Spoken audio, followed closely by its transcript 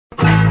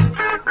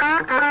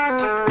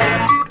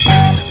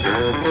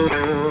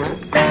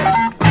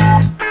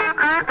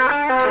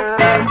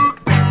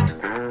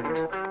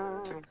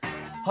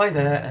Hi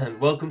there and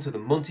welcome to the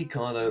Monte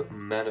Carlo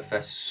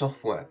Manifest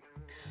software.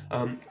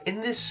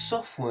 In this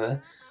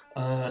software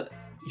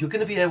you're going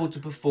to be able to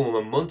perform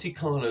a Monte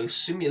Carlo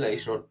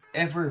simulation on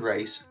every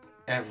race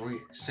every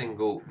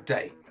single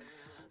day.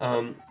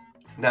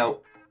 Now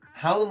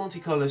how the Monte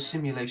Carlo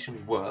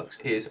simulation works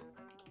is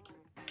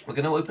we're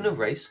going to open a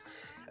race,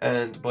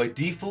 and by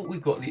default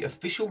we've got the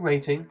official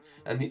rating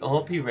and the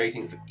RP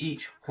rating for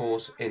each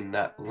horse in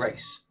that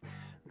race.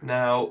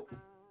 Now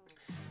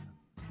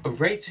a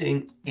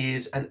rating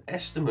is an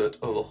estimate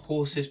of a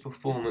horse's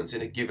performance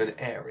in a given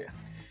area.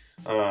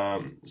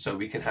 So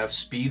we can have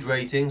speed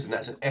ratings, and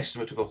that's an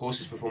estimate of a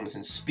horse's performance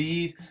in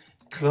speed.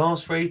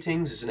 Class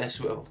ratings is an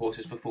estimate of a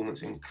horse's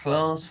performance in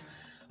class.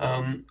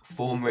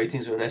 Form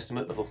ratings are an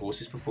estimate of a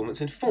horse's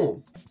performance in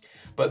form.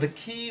 But the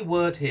key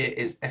word here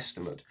is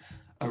estimate.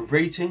 A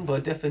rating by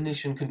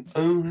definition can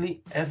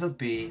only ever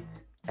be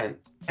an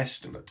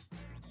estimate.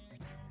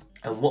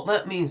 And what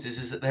that means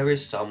is that there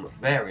is some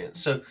variance.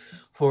 So,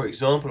 for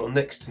example, on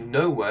Next to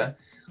Nowhere,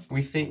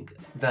 we think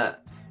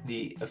that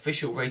the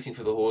official rating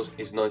for the horse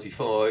is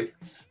 95,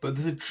 but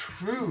the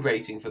true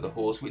rating for the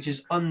horse, which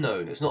is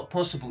unknown, it's not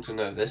possible to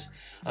know this,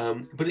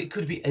 but it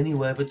could be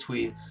anywhere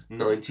between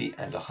 90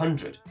 and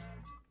 100.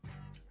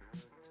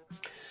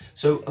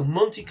 So a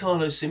Monte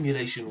Carlo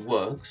simulation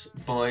works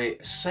by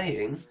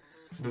saying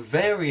the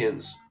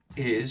variance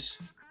is,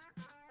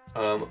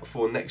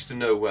 for Next to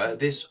Nowhere,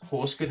 this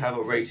horse could have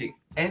a rating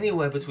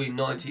anywhere between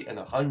 90 and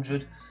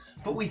 100,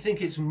 but we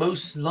think it's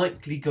most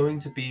likely going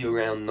to be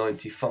around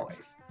 95.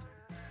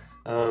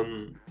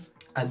 And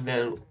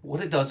then what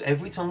it does,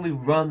 every time we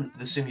run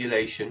the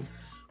simulation,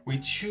 we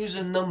choose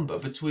a number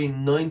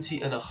between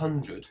 90 and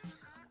 100,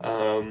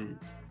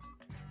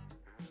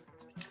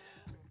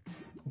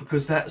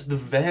 because that's the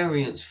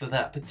variance for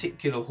that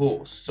particular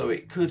horse, so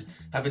it could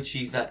have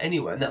achieved that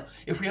anywhere. Now,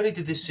 if we only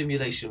did this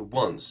simulation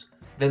once,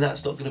 then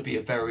that's not going to be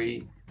a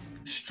very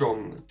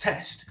strong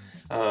test.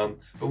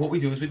 But what we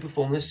do is we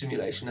perform this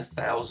simulation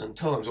 1,000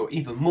 times, or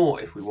even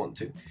more if we want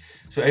to.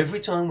 So every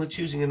time we're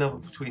choosing a number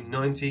between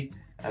 90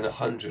 and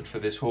 100 for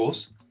this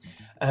horse,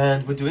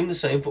 and we're doing the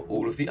same for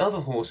all of the other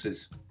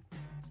horses.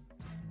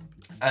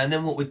 And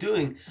then what we're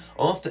doing,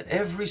 after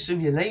every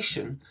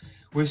simulation,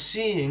 we're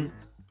seeing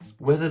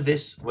whether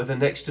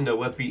Next to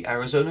Nowhere beat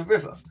Arizona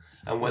River,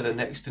 and whether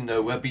Next to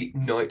Nowhere beat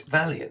Night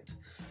Valiant,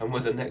 and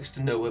whether Next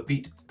to Nowhere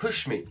beat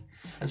Push Me.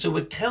 And so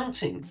we're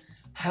counting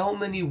how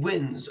many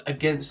wins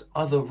against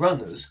other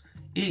runners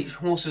each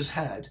horse has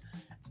had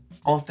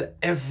after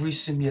every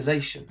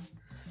simulation.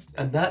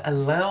 And that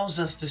allows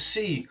us to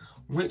see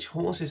which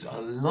horses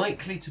are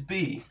likely to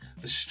be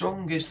the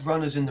strongest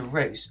runners in the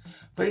race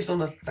based on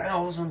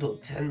 1,000 or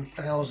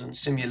 10,000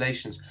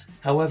 simulations,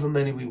 however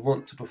many we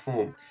want to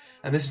perform.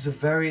 And this is a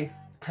very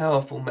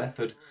powerful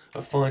method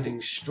of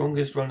finding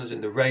strongest runners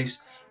in the race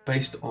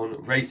based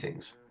on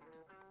ratings.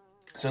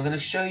 So I'm going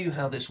to show you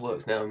how this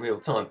works now in real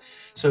time.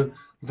 So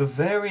the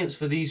variance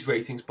for these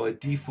ratings, by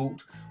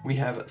default, we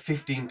have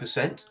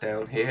 15%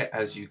 down here,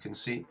 as you can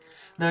see.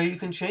 Now you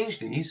can change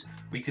these.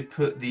 We could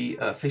put the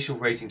official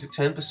rating to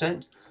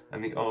 10%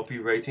 and the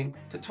RP rating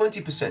to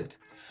 20%.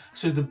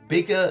 So the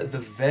bigger the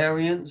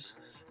variance,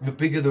 the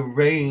bigger the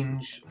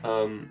range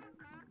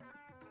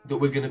that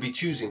we're going to be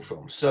choosing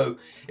from. So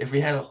if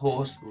we had a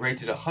horse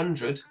rated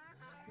 100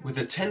 with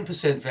a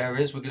 10%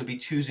 variance, we're going to be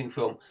choosing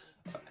from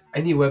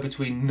anywhere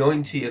between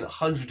 90 and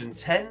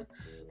 110,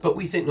 but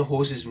we think the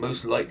horse is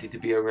most likely to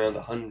be around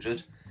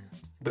 100.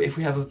 But if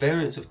we have a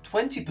variance of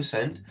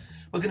 20%,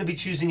 we're going to be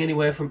choosing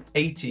anywhere from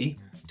 80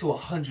 to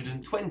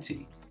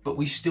 120, but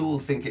we still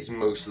think it's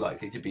most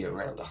likely to be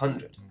around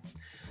 100.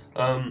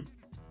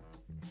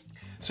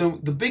 So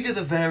the bigger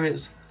the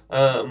variance,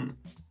 the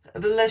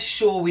less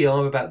sure we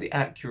are about the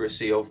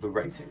accuracy of the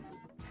rating.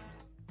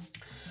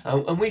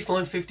 And we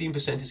find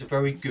 15% is a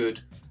very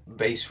good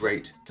base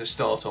rate to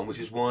start on, which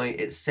is why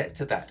it's set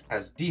to that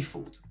as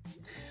default.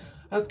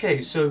 Okay,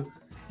 so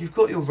you've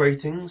got your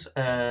ratings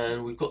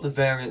and we've got the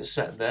variance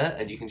set there,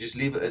 and you can just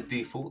leave it at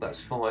default, that's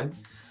fine.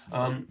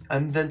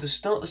 And then to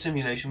start the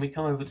simulation, we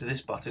come over to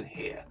this button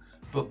here,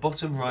 but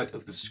bottom right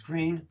of the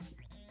screen,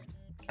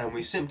 and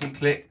we simply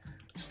click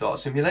Start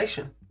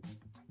Simulation.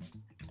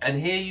 And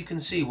here you can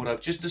see what I've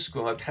just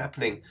described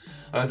happening.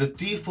 The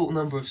default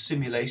number of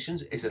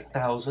simulations is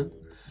 1,000,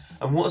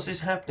 and what's this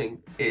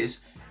happening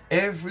is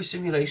every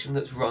simulation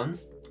that's run,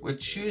 we're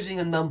choosing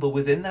a number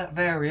within that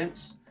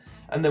variance,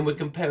 and then we're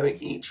comparing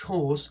each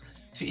horse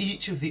to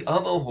each of the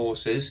other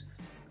horses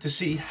to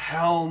see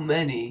how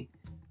many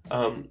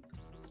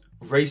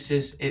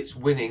races it's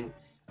winning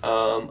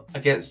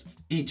against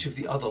each of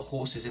the other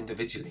horses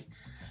individually.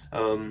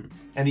 And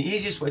the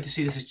easiest way to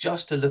see this is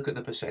just to look at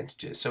the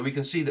percentages. So we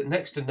can see that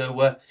Next to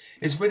Nowhere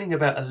is winning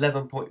about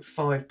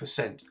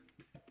 11.5%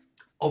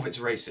 of its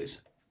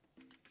races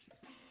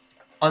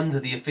under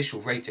the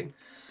official rating.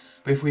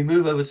 But if we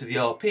move over to the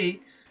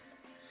RP,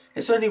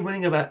 it's only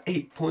winning about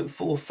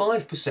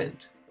 8.45%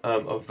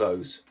 of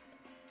those.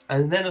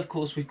 And then of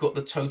course we've got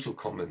the total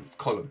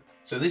column.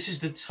 So this is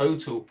the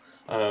total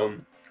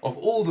of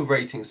all the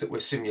ratings that we're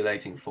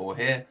simulating for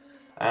here.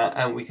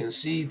 and we can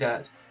see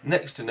that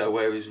Next to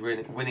Nowhere is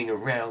winning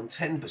around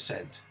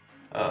 10%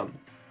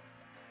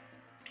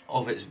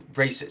 of its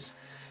races.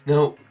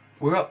 Now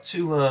we're up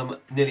to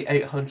nearly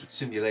 800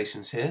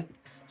 simulations here,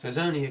 so there's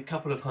only a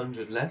couple of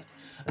hundred left.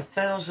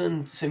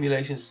 1,000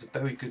 simulations is a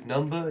very good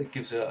number. It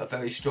gives a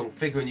very strong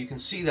figure, and you can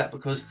see that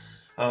because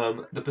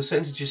the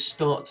percentages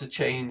start to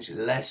change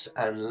less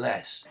and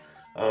less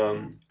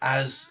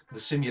as the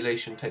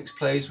simulation takes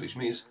place, which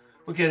means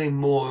we're getting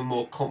more and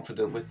more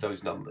confident with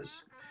those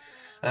numbers.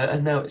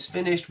 And now it's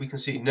finished. We can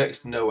see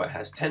Next to Nowhere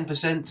has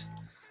 10%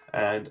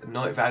 and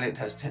Night Valiant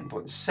has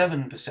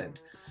 10.7%.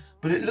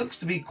 But it looks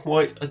to be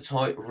quite a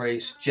tight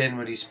race,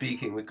 generally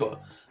speaking. We've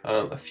got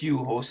a few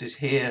horses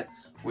here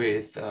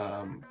with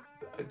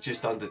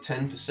just under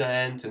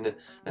 10%, and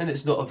then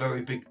it's not a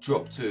very big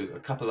drop to a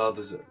couple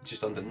others at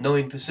just under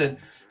 9%.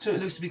 So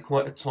it looks to be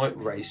quite a tight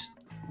race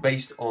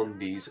based on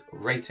these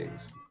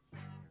ratings.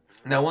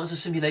 Now once the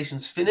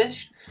simulation's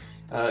finished,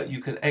 you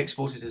can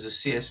export it as a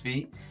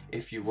CSV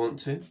if you want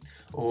to,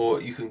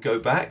 or you can go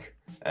back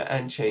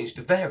and change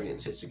the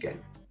variances again.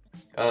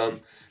 Now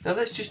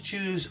let's just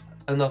choose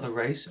another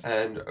race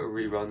and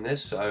rerun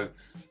this. So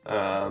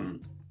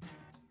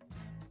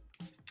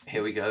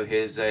here we go.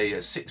 Here's a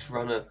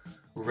 6-runner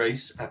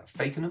race at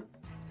Fakenham,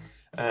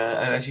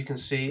 and as you can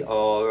see,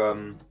 our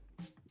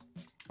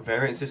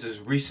variances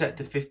is reset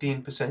to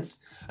 15%,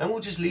 and we'll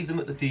just leave them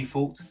at the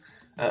default.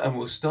 And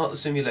we'll start the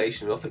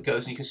simulation. Off it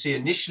goes, and you can see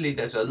initially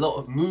there's a lot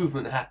of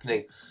movement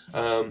happening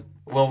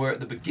while we're at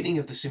the beginning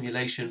of the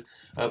simulation,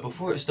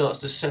 before it starts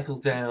to settle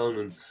down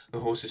and the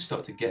horses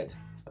start to get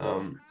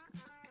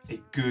a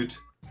good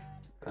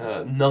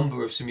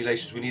number of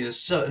simulations. We need a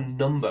certain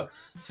number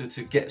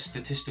to get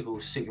statistical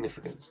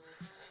significance.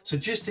 So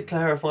just to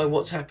clarify,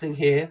 what's happening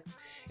here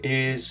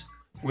is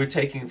we're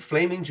taking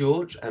Flaming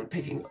George and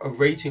picking a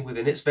rating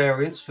within its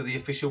variance for the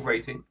official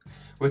rating.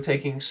 We're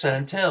taking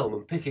Santelme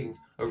and picking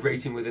a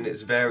rating within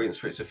its variance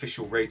for its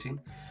official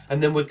rating.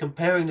 And then we're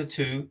comparing the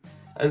two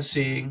and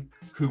seeing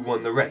who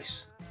won the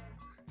race,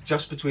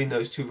 just between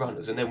those two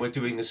runners. And then we're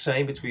doing the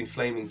same between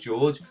Flaming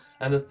George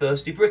and the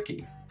Thirsty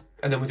Bricky.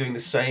 And then we're doing the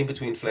same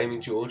between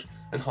Flaming George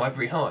and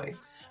Highbury High.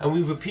 And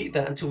we repeat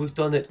that until we've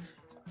done it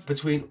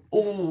between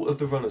all of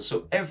the runners.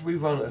 So every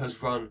runner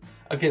has run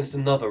against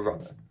another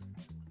runner.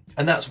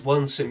 And that's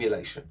one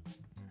simulation.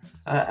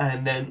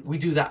 And then we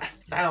do that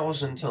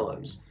 1,000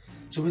 times.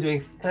 So we're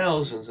doing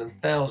thousands and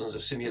thousands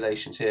of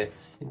simulations here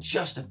in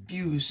just a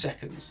few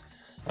seconds.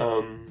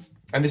 And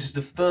this is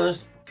the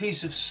first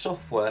piece of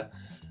software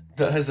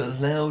that has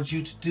allowed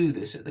you to do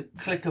this at the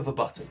click of a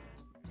button.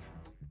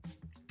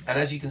 And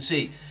as you can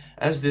see,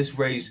 as this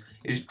race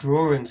is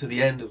drawing to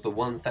the end of the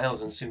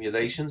 1,000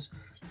 simulations,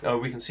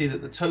 we can see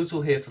that the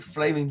total here for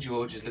Flaming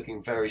George is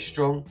looking very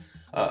strong,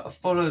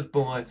 followed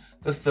by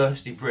the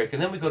Thirsty Brick,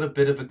 and then we've got a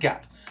bit of a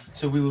gap.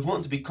 So we would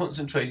want to be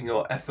concentrating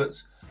our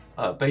efforts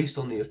based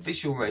on the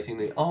official rating,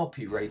 the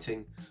RP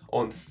rating,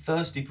 on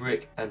Thirsty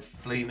Brick and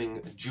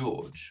Flaming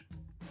George.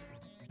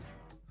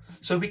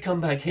 So we come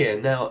back here.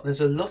 Now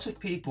there's a lot of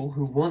people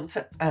who want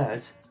to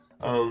add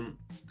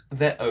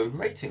their own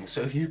ratings.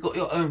 So if you've got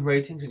your own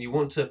ratings and you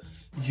want to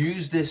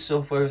use this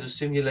software as a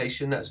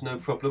simulation, that's no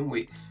problem.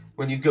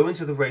 When you go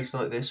into the race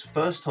like this,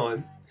 first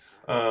time,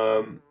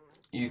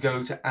 you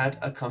go to add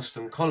a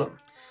custom column,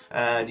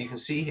 and you can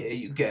see here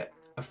you get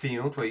a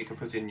field where you can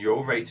put in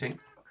your rating,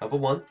 number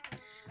 1,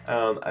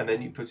 and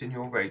then you put in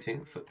your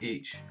rating for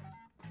each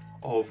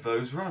of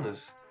those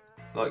runners,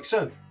 like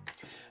so.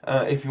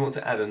 If you want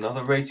to add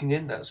another rating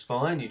in, that's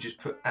fine. You just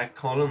put add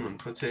column and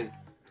put in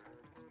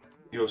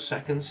your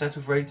second set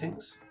of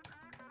ratings.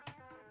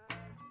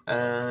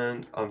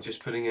 And I'm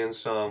just putting in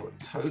some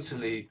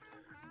totally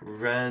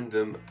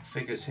random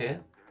figures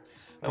here.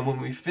 And when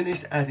we've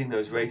finished adding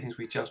those ratings,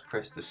 we just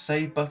press the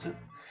save button,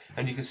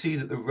 and you can see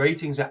that the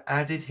ratings are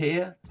added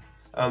here,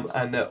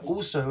 and they're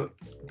also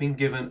being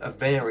given a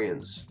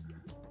variance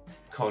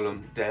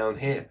column down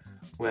here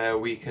where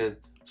we can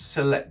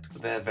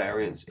select their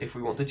variance if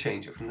we want to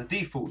change it from the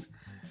default.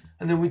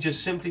 And then we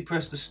just simply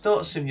press the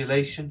start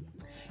simulation,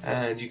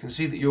 and you can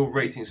see that your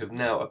ratings have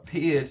now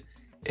appeared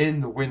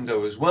in the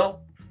window as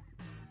well,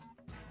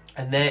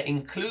 and they're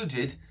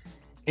included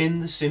in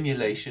the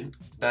simulation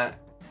that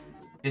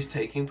is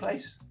taking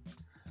place.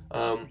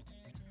 And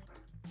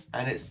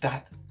it's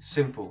that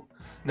simple.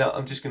 Now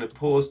I'm just going to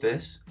pause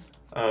this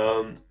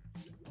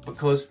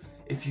because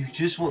if you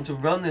just want to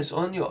run this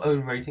on your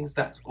own ratings,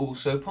 that's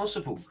also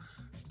possible.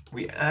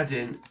 We add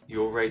in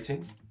your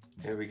rating.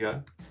 Here we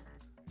go.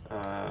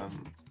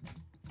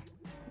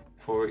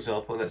 For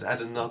example, let's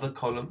add another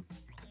column.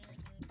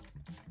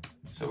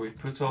 So we've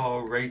put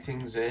our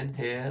ratings in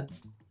here,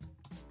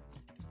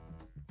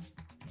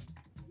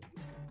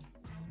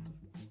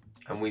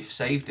 and we've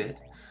saved it.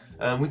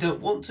 We don't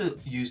want to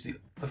use the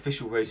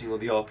official rating or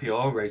the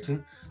RPR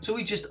rating, so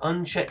we just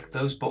uncheck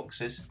those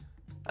boxes,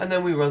 and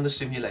then we run the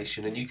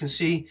simulation, and you can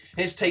see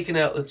it's taken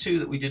out the 2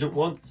 that we didn't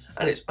want,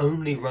 and it's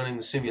only running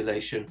the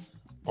simulation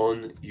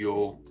on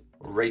your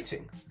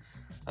rating.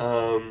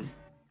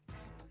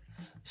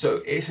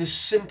 So it's as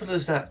simple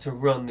as that to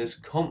run this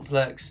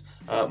complex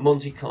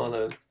Monte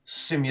Carlo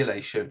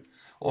simulation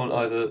on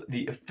either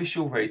the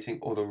official rating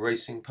or the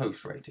racing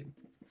post rating.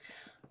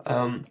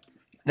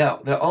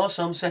 Now, there are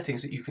some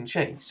settings that you can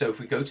change. So if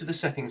we go to the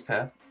settings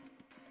tab,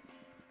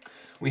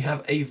 we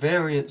have a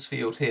variance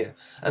field here.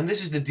 And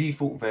this is the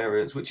default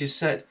variance, which is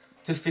set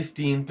to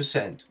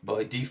 15%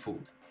 by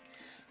default.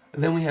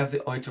 And then we have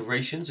the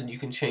iterations, and you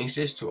can change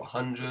this to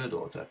 100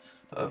 or to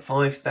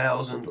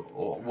 5,000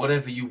 or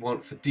whatever you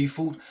want for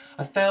default.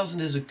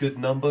 1,000 is a good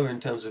number in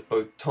terms of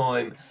both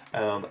time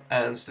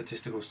and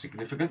statistical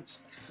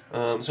significance.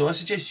 So I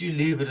suggest you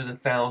leave it at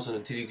 1,000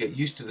 until you get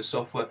used to the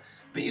software,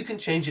 but you can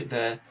change it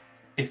there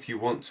if you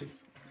want to.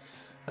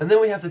 And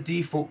then we have the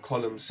default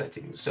column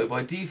settings. So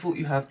by default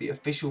you have the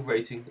official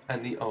rating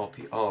and the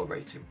RPR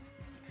rating.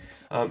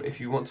 If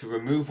you want to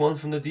remove one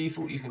from the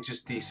default, you can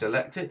just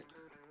deselect it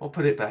or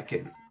put it back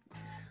in.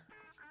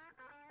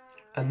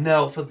 And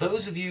now for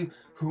those of you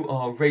who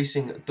are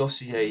racing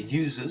dossier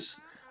users,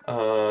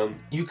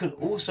 you can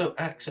also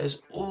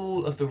access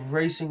all of the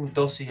racing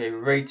dossier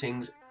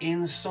ratings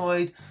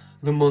inside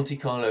the Monte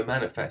Carlo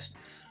manifest.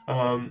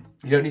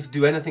 You don't need to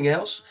do anything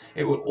else.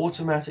 It will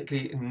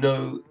automatically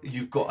know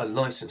you've got a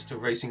license to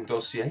Racing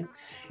Dossier.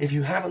 If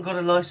you haven't got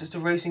a license to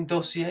Racing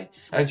Dossier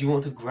and you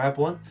want to grab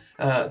one,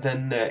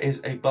 then there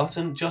is a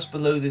button just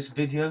below this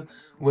video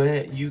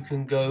where you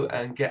can go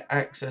and get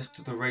access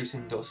to the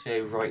Racing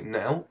Dossier right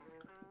now.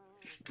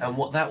 And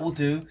what that will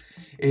do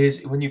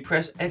is when you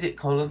press edit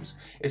columns,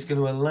 it's going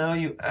to allow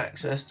you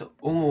access to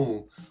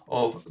all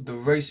of the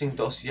Racing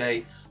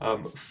Dossier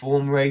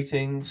form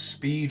ratings,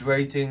 speed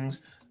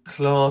ratings,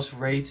 class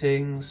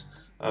ratings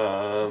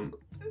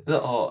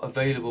that are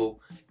available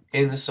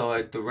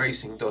inside the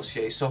Racing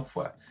Dossier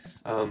software.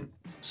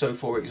 So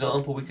for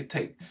example, we could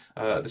take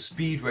the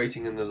speed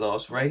rating in the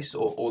last race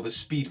or the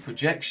speed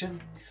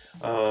projection,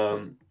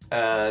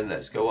 and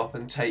let's go up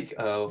and take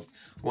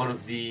one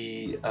of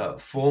the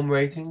form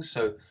ratings,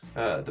 so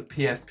the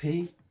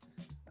PFP.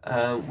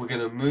 We're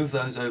going to move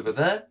those over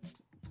there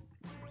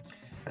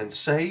and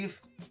save.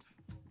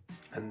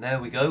 And there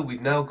we go,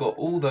 we've now got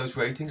all those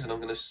ratings, and I'm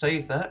going to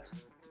save that.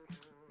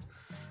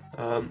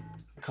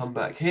 Come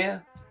back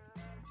here,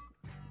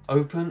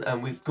 open,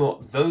 and we've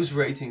got those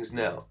ratings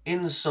now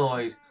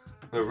inside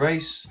the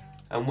race.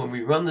 And when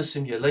we run the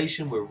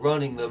simulation, we're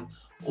running them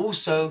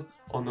also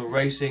on the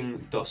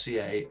Racing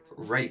Dossier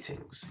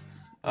ratings.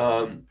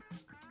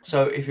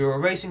 So if you're a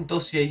Racing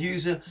Dossier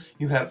user,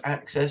 you have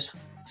access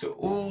to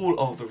all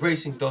of the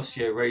Racing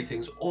Dossier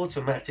ratings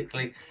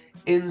automatically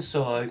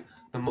inside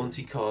the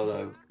Monte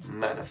Carlo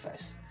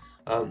manifest.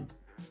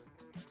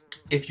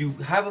 If you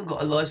haven't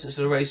got a license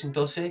to the Racing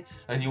Dossier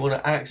and you want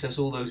to access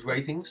all those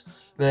ratings,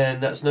 then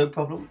that's no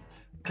problem.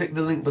 Click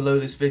the link below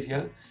this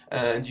video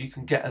and you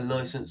can get a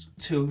license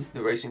to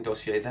the Racing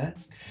Dossier there.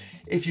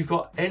 If you've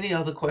got any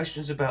other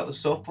questions about the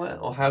software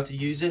or how to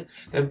use it,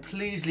 then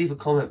please leave a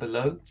comment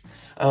below.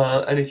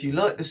 And if you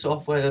like the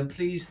software, then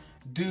please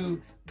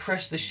do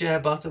press the share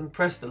button,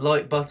 press the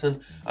like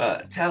button,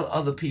 tell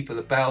other people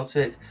about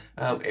it.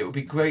 It would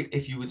be great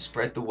if you would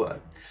spread the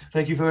word.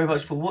 Thank you very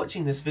much for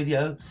watching this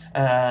video,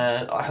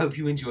 and I hope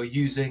you enjoy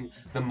using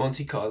the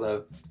Monte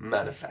Carlo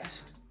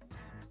manifest.